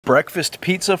breakfast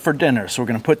pizza for dinner. So we're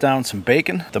gonna put down some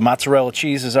bacon. The mozzarella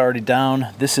cheese is already down.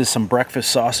 This is some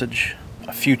breakfast sausage,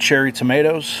 a few cherry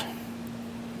tomatoes.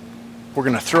 We're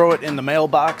gonna throw it in the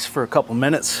mailbox for a couple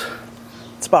minutes.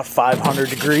 It's about 500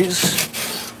 degrees.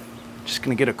 Just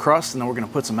gonna get a crust and then we're gonna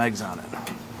put some eggs on it.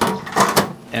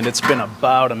 And it's been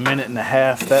about a minute and a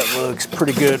half. That looks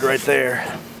pretty good right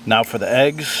there. Now for the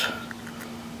eggs.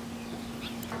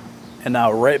 And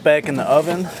now right back in the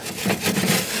oven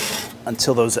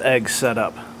until those eggs set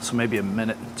up. So maybe a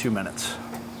minute, 2 minutes.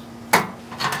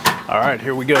 All right,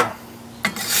 here we go.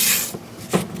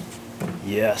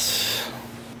 Yes.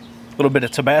 A little bit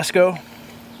of Tabasco.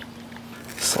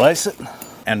 Slice it,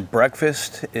 and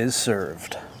breakfast is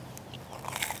served.